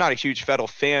huge Vettel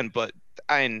fan, but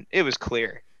it was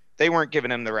clear they weren't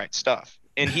giving him the right stuff.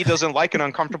 And he doesn't like an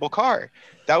uncomfortable car.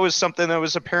 That was something that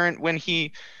was apparent when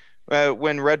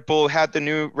Red Bull had the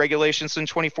new regulations in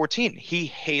 2014. He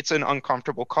hates an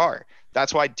uncomfortable car.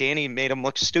 That's why Danny made him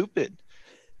look stupid.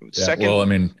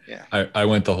 I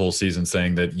went the whole season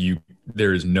saying that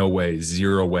there is no way,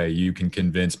 zero way you can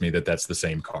convince me that that's the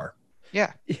same car.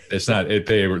 Yeah. It's not.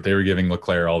 They were giving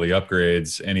Leclerc all the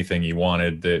upgrades, anything he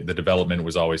wanted. The development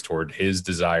was always toward his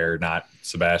desire, not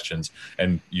Sebastian's,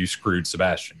 and you screwed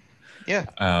Sebastian. Yeah.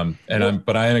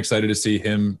 But I am excited to see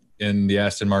him in the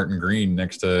Aston Martin green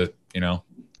next to,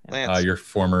 your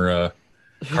former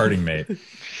karting mate.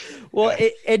 Well,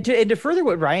 and to further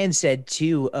what Ryan said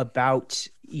too about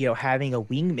having a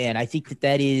wingman, I think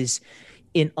that is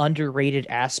an underrated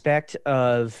aspect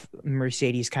of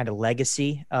Mercedes' kind of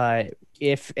legacy.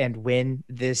 If and when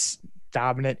this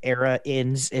dominant era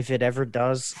ends, if it ever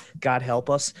does, God help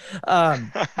us.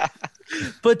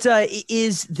 But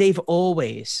they've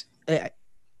always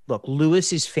look.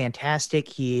 Lewis is fantastic.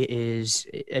 He is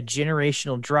a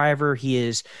generational driver. He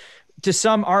is, to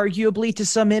some arguably, to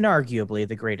some inarguably,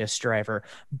 the greatest driver.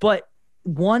 But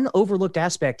one overlooked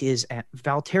aspect is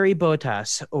Valtteri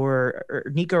Bottas or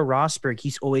Nico Rosberg.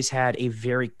 He's always had a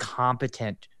very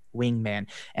competent wingman.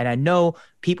 And I know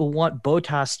people want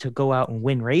Bottas to go out and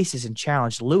win races and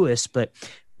challenge Lewis, but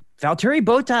Valtteri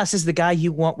Bottas is the guy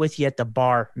you want with you at the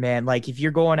bar, man. Like if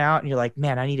you're going out and you're like,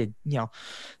 man, I need to,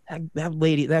 that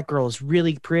lady, that girl is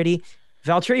really pretty.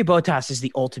 Valtteri Bottas is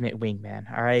the ultimate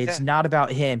wingman. All right. It's not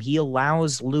about him. He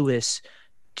allows Lewis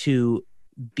to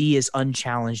be as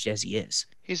unchallenged as he is.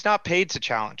 He's not paid to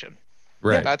challenge him.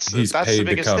 Right. That's paid the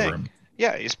biggest to cover thing. him.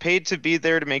 Yeah, he's paid to be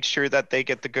there to make sure that they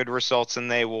get the good results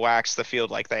and they will wax the field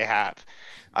like they have.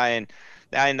 And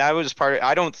that was part of,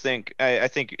 I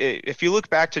think if you look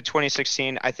back to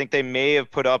 2016, I think they may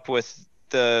have put up with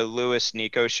the Lewis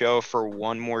Nico show for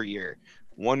one more year,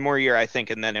 I think,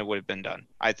 and then it would have been done.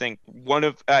 I think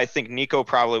Nico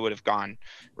probably would have gone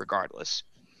regardless.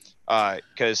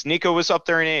 Because Nico was up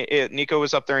there in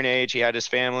age. He had his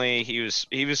family.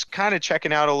 He was kind of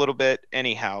checking out a little bit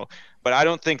anyhow. But I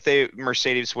don't think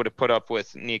Mercedes would have put up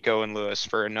with Nico and Lewis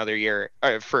for another year,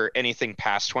 for anything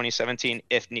past 2017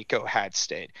 if Nico had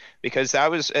stayed, because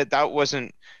that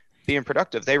wasn't being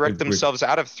productive. They wrecked themselves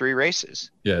out of 3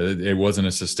 races. Yeah, it wasn't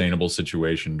a sustainable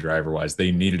situation driver-wise.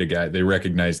 They needed a guy. They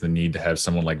recognized the need to have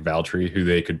someone like Valtteri, who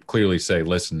they could clearly say,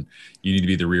 listen, you need to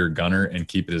be the rear gunner and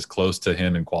keep it as close to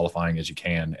him in qualifying as you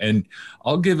can. And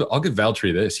I'll give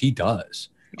Valtteri this. He does.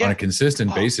 Yeah. On a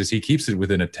consistent basis, he keeps it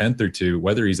within a tenth or two,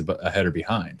 whether he's ahead or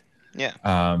behind. Yeah.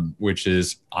 Which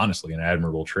is honestly an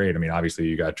admirable trait. I mean, obviously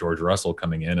you got George Russell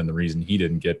coming in, and the reason he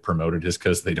didn't get promoted is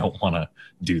because they don't want to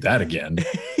do that again.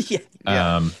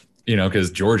 Yeah.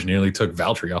 Because George nearly took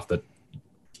Valtteri off the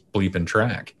bleeping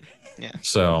track. Yeah.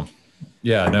 So,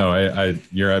 yeah, no, I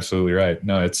you're absolutely right.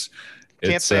 No,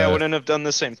 can't say I wouldn't have done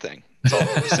the same thing.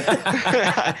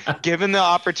 Given the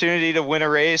opportunity to win a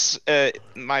race,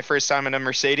 my first time in a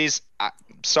Mercedes,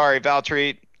 sorry,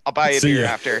 Valtteri, I'll buy you a beer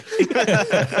after.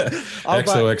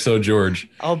 XOXO George.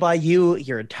 I'll buy you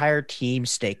your entire team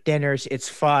steak dinners. It's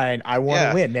fine. I want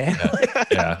to win, man.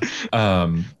 Yeah.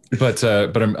 But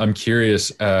I'm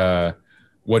curious.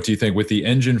 What do you think with the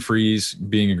engine freeze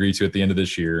being agreed to at the end of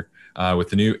this year,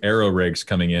 with the new aero regs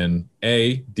coming in?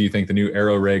 A, do you think the new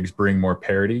aero regs bring more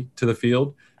parity to the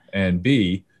field? And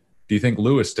B, do you think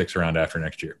Lewis sticks around after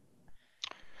next year?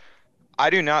 I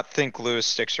do not think Lewis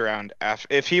sticks around after.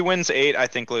 If he wins 8, I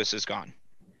think Lewis is gone.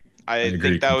 I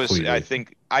think that completely.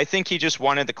 I think he just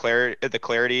wanted the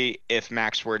clarity. If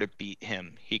Max were to beat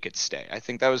him, he could stay. I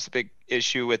think that was the big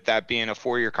issue with that being a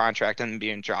 4-year contract and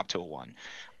being dropped to a 1.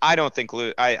 I don't think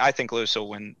I think Lewis will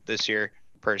win this year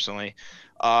personally.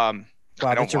 Wow,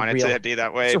 I don't want it to be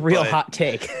that way. It's a real hot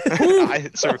take.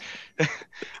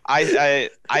 I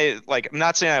like, I'm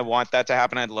not saying I want that to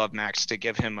happen. I'd love Max to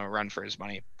give him a run for his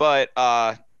money. But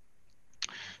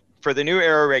for the new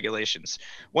aero regulations,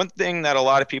 one thing that a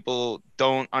lot of people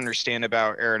don't understand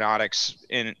about aeronautics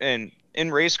in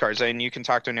race cars, and you can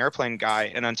talk to an airplane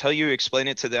guy, and until you explain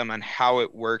it to them on how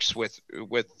it works with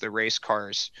the race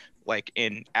cars, like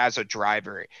as a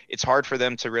driver, it's hard for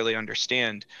them to really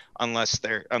understand unless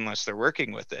they're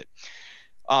working with it.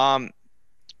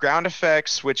 Ground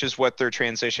effects, which is what they're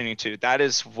transitioning to. That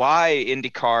is why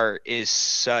IndyCar is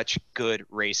such good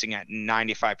racing at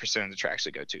 95% of the tracks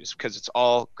they go to, is because it's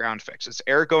all ground effects. It's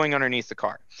air going underneath the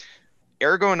car.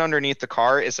 Air going underneath the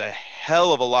car is a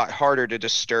hell of a lot harder to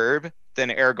disturb than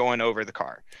air going over the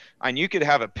car. And you could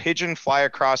have a pigeon fly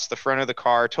across the front of the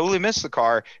car, totally miss the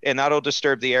car, and that'll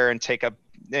disturb the air and take a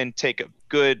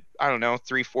good,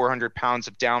 300-400 pounds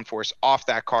of downforce off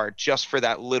that car just for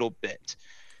that little bit.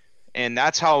 And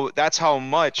that's how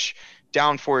much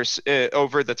downforce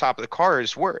over the top of the car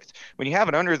is worth. When you have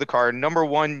it under the car, number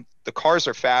one, the cars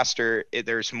are faster.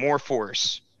 There's more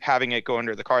force having it go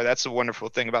under the car. That's the wonderful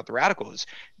thing about the Radical is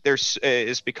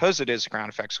because it is a ground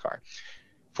effects car.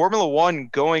 Formula One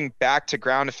going back to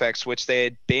ground effects, which they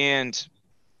had banned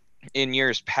in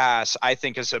years past, I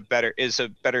think is a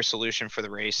better solution for the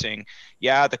racing.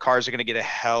 Yeah, the cars are going to get a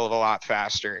hell of a lot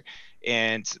faster,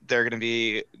 and they're going to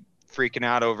be freaking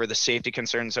out over the safety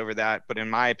concerns over that. But in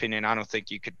my opinion, I don't think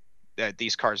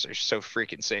these cars are so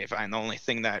freaking safe. And the only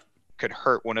thing that could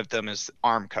hurt one of them is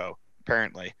Armco,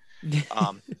 apparently.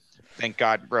 Thank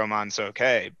God Roman's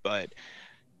okay, but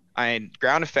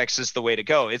ground effects is the way to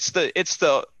go. It's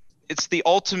the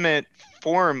ultimate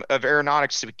form of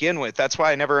aeronautics to begin with. That's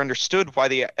why I never understood why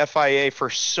the FIA for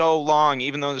so long,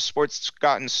 even though the sport's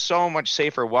gotten so much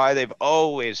safer, why they've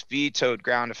always vetoed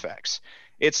ground effects.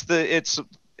 It's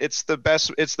the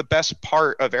best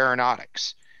part of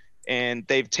aeronautics, and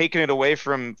they've taken it away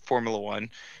from Formula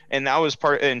One. And that was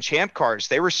part in champ cars.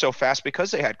 They were so fast because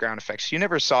they had ground effects. You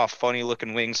never saw funny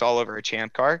looking wings all over a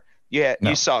champ car. Yeah,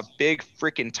 No. You saw big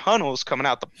freaking tunnels coming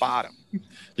out the bottom.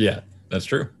 Yeah, that's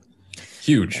true.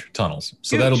 Huge tunnels.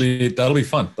 So Huge. that'll be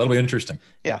fun. That'll be interesting.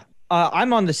 Yeah.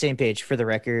 I'm on the same page for the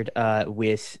record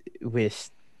with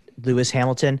Lewis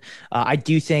Hamilton. I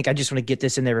do think I just want to get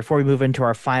this in there before we move into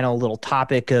our final little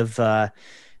topic of our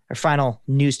final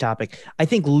news topic. I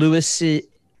think Lewis,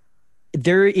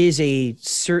 there is a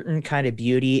certain kind of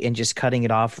beauty in just cutting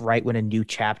it off right when a new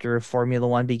chapter of Formula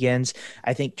One begins.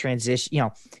 I think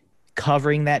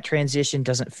covering that transition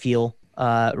doesn't feel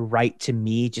right to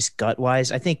me, just gut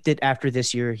wise. I think that after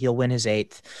this year, he'll win his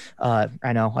 8th.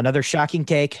 I know, another shocking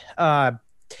take.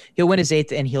 He'll win his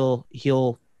 8th and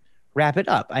he'll wrap it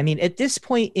up. I mean, at this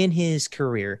point in his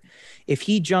career, if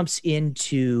he jumps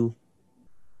into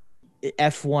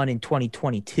F1 in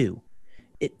 2022,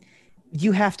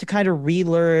 you have to kind of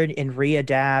relearn and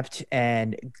readapt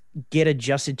and get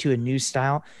adjusted to a new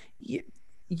style.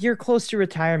 You're close to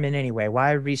retirement anyway.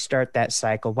 Why restart that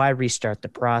cycle? Why restart the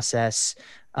process?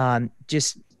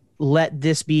 Just let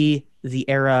this be the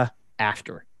era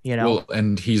after, Well,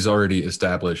 and he's already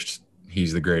established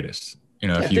he's the greatest.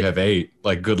 If you have 8,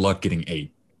 like, good luck getting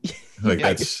 8. Like,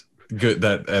 that's good.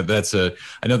 That's I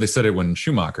know they said it when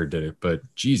Schumacher did it, but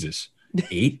Jesus,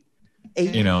 8?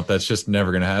 8. That's just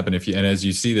never going to happen. And as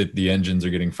you see that the engines are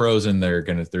getting frozen, there's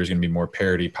going to be more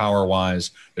parity power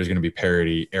wise. There's going to be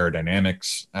parity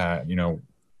aerodynamics,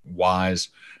 wise.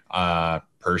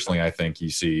 Personally, I think you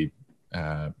see,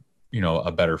 a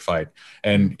better fight,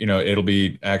 and it'll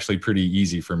be actually pretty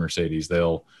easy for Mercedes.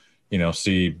 They'll,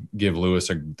 give Lewis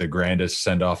the grandest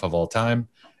send off of all time.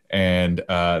 And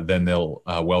then they'll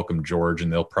welcome George,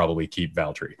 and they'll probably keep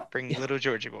Valtteri. Bring little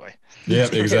Georgie boy. Yeah,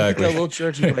 exactly. Little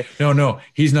Georgie boy. No,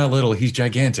 he's not little. He's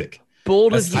gigantic.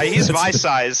 Bold of you. He's my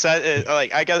size.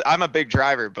 I'm a big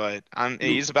driver, but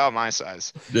he's about my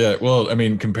size. Yeah, well, I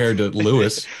mean, compared to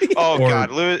Lewis.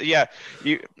 God, Lewis. Yeah,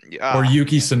 or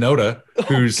Yuki Tsunoda,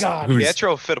 who's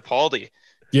Pietro Fittipaldi.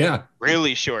 Yeah,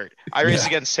 really short. I raced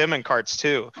against him in karts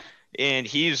too. And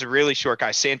he's a really short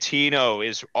guy. Santino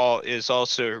is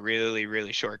also a really,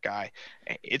 really short guy.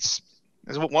 It's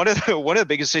one of the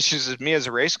biggest issues with me as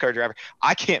a race car driver.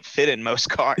 I can't fit in most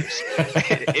cars.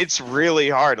 It's really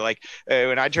hard. Like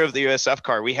when I drove the USF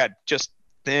car, we had just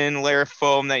thin layer of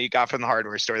foam that you got from the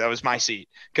hardware store. That was my seat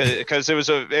because it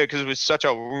was such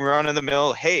a run of the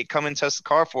mill. Hey, come and test the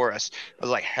car for us. I was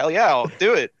like, hell yeah, I'll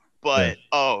do it. But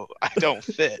I don't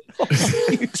fit.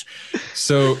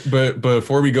 So, but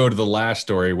before we go to the last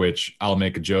story, which I'll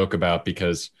make a joke about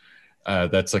because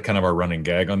that's kind of our running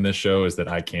gag on this show, is that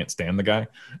I can't stand the guy.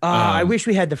 I wish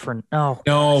we had the front.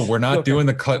 No, we're not doing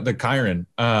the Kyron.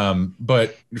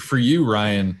 But for you,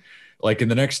 Ryan, like in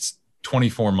the next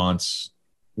 24 months,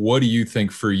 what do you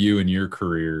think for you in your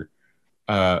career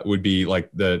would be like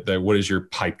what is your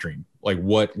pipe dream? Like,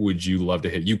 what would you love to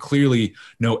hit? You clearly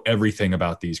know everything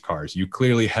about these cars. You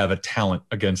clearly have a talent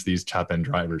against these top end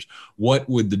drivers. What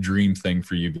would the dream thing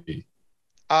for you be?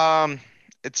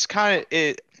 It's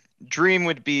dream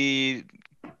would be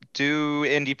do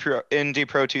Indy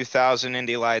Pro 2000,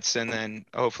 Indy Lights, and then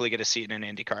hopefully get a seat in an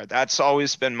Indy car. That's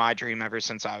always been my dream ever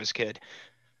since I was a kid.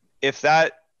 If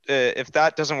that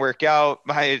doesn't work out,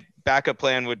 my backup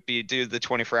plan would be do the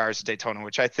 24 hours of Daytona,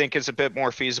 which I think is a bit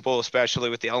more feasible, especially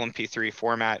with the LMP3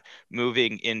 format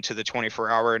moving into the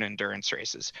 24-hour and endurance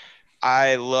races.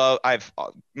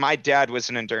 My dad was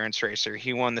an endurance racer.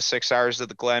 He won the 6 hours of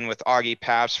the Glen with Augie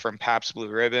Paps from Paps Blue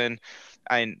Ribbon.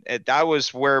 And that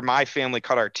was where my family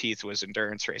cut our teeth, was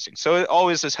endurance racing. So it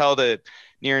always has held a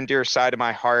near and dear side of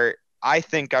my heart. I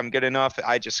think I'm good enough.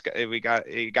 You got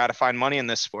to find money in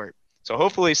this sport. So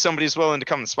hopefully somebody's willing to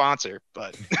come and sponsor,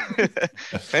 but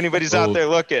if anybody's out there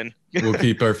looking, we'll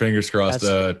keep our fingers crossed.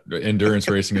 Endurance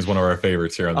racing is one of our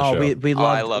favorites here on the show.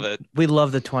 I love it. We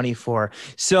love the 24.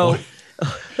 So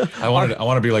I want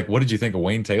to be like, what did you think of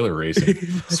Wayne Taylor racing?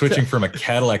 Switching from a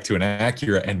Cadillac to an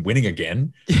Acura and winning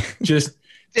again? Did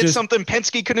something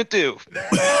Penske couldn't do.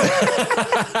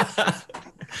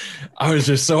 I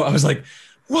was like,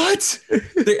 what?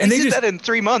 They did that in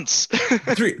 3 months.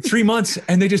 3 months,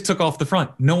 and they just took off the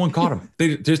front. No one caught them.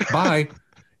 They just bye.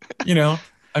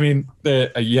 I mean,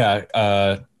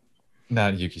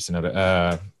 not Yuki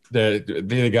Tsunoda.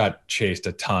 They got chased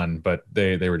a ton, but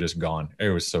they were just gone. It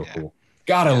was so cool.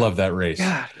 God, I love that race.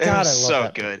 God, It I was love so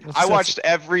that. good. It's I such- watched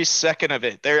every second of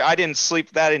it. I didn't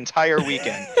sleep that entire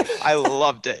weekend. I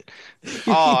loved it.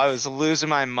 Oh, I was losing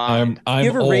my mind. I'm you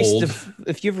ever old. raced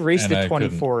if you ever raced and the I couldn't.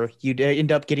 24, you'd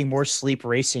end up getting more sleep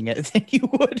racing it than you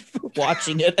would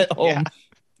watching it at home.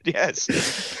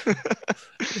 Yes.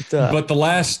 But the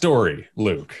last story,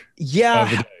 Luke, Yeah, of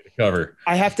the day to cover.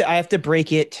 I have to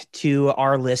break it to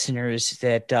our listeners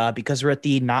that because we're at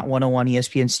the Not 101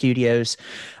 ESPN studios,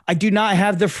 I do not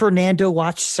have the Fernando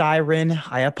watch siren.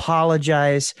 I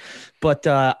apologize, but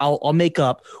I'll make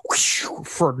up.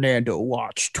 Fernando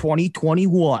watch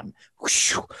 2021.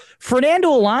 Fernando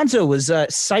Alonso was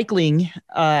cycling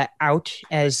out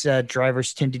as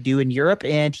drivers tend to do in Europe,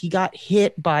 and he got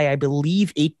hit by, I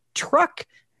believe, a truck.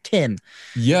 Tim.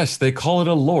 Yes, they call it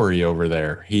a lorry over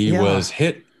there. He was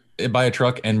hit by a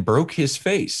truck and broke his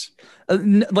face.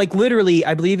 Like literally,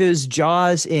 I believe it was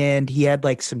Jaws, and he had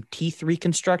like some teeth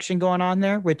reconstruction going on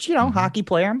there, which, you know, hockey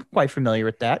player, I'm quite familiar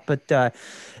with that. But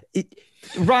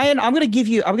Ryan, I'm gonna give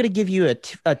you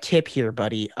a tip here,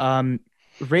 buddy.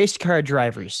 Race car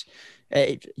drivers,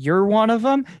 you're one of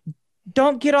them.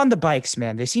 Don't get on the bikes,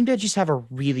 man. They seem to just have a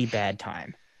really bad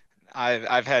time.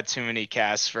 I've had too many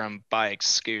casts from bikes,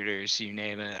 scooters, you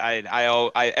name it.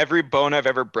 I every bone I've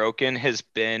ever broken has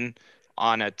been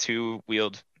on a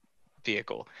two-wheeled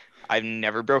vehicle. I've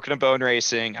never broken a bone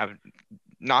racing. I've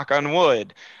knock on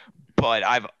wood, but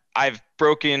I've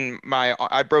broken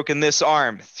this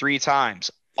arm 3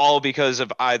 times, all because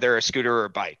of either a scooter or a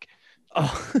bike.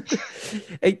 Oh,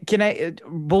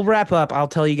 we'll wrap up. I'll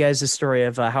tell you guys the story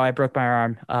of how I broke my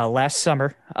arm last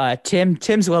summer.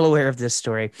 Tim's well aware of this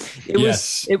story.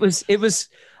 It was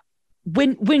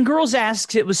when girls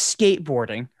ask, it was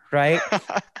skateboarding, right?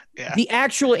 Yeah. The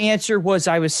actual answer was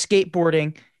I was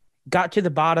skateboarding, got to the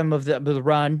bottom of the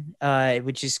run,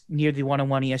 which is near the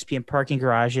 101 ESPN parking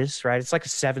garages, right? It's like a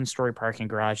 7-story parking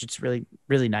garage. It's really,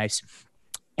 really nice.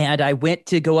 And I went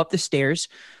to go up the stairs,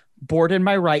 board in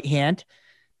my right hand,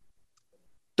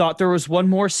 thought there was one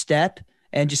more step,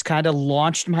 and just kind of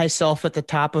launched myself at the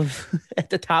top of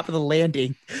the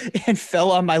landing and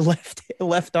fell on my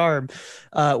left arm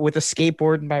with a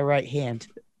skateboard in my right hand.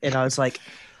 And I was like,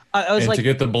 to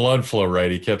get the blood flow right,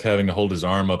 he kept having to hold his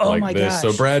arm up like this. Gosh.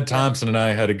 So Brad Thompson and I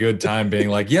had a good time being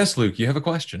like, "Yes, Luke, you have a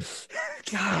question."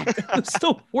 God, it was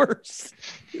the worst.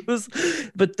 It was,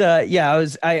 but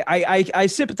I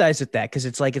sympathize with that because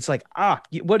it's like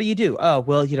what do you do? Oh,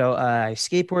 well, you know, I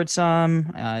skateboard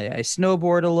some, I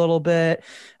snowboard a little bit.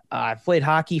 I've played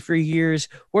hockey for years.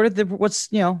 What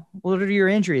are your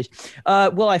injuries?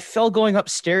 Well, I fell going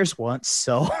upstairs once,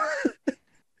 so.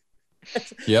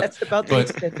 That's about the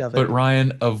extent of it. But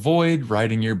Ryan, avoid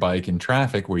riding your bike in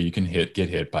traffic where you can get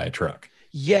hit by a truck.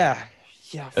 Yeah.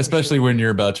 Especially when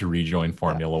you're about to rejoin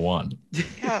Formula One.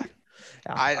 Yeah.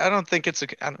 I don't think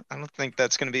I don't think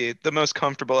that's going to be the most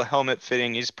comfortable helmet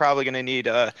fitting. He's probably going to need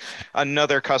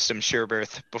another custom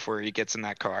Shearberth before he gets in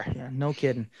that car. Yeah, no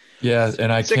kidding. Yeah,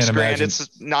 and I can't imagine.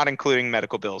 It's not including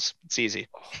medical bills. It's easy.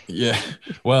 Yeah.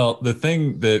 Well, the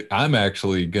thing that I'm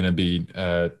actually going to be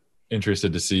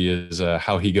interested to see is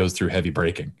how he goes through heavy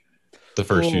braking the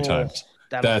first few times.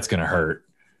 That's going to hurt.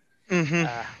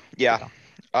 Mm-hmm. Yeah.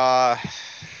 I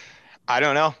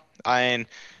don't know.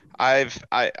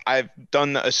 I've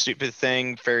done a stupid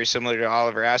thing very similar to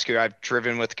Oliver Askew. I've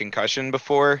driven with concussion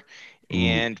before,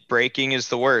 and braking is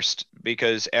the worst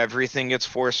because everything gets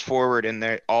forced forward,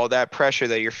 and all that pressure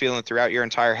that you're feeling throughout your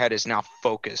entire head is now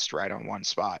focused right on one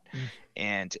spot,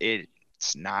 and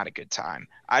it's not a good time.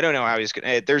 I don't know how he's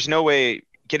gonna. There's no way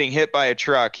getting hit by a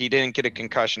truck. He didn't get a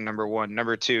concussion. Number one.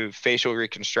 Number two, facial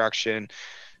reconstruction.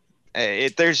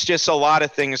 There's just a lot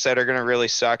of things that are going to really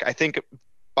suck. I think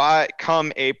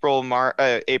come April,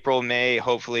 May,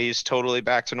 hopefully he's totally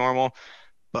back to normal.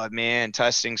 But man,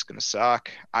 testing's going to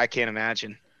suck. I can't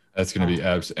imagine. That's going to be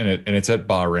and it's at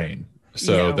Bahrain.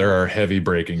 So there are heavy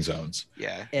braking zones.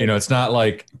 Yeah. You know, it's not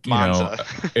like, Monza.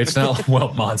 It's not,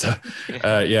 Monza.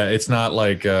 It's not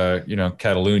like,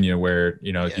 Catalunya where,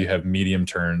 you have medium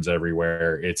turns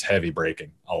everywhere. It's heavy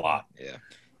braking a lot. Yeah.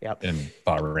 Yep. In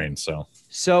Bahrain.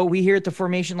 So we here at the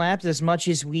Formation Labs, as much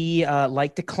as we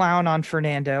like to clown on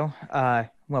Fernando,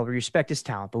 we respect his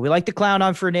talent, but we like to clown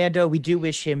on Fernando. We do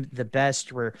wish him the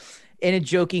best. We're in a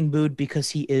joking mood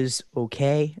because he is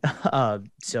okay.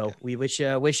 So we wish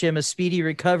him a speedy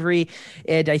recovery.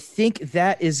 And I think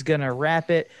that is going to wrap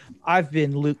it. I've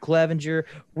been Luke Clevenger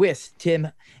with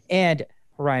Tim and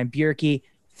Ryan Bjerke.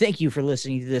 Thank you for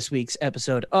listening to this week's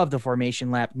episode of the Formation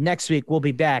Lab. Next week, we'll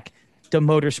be back to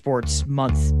Motorsports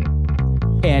Month.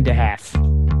 and a half.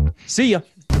 See ya.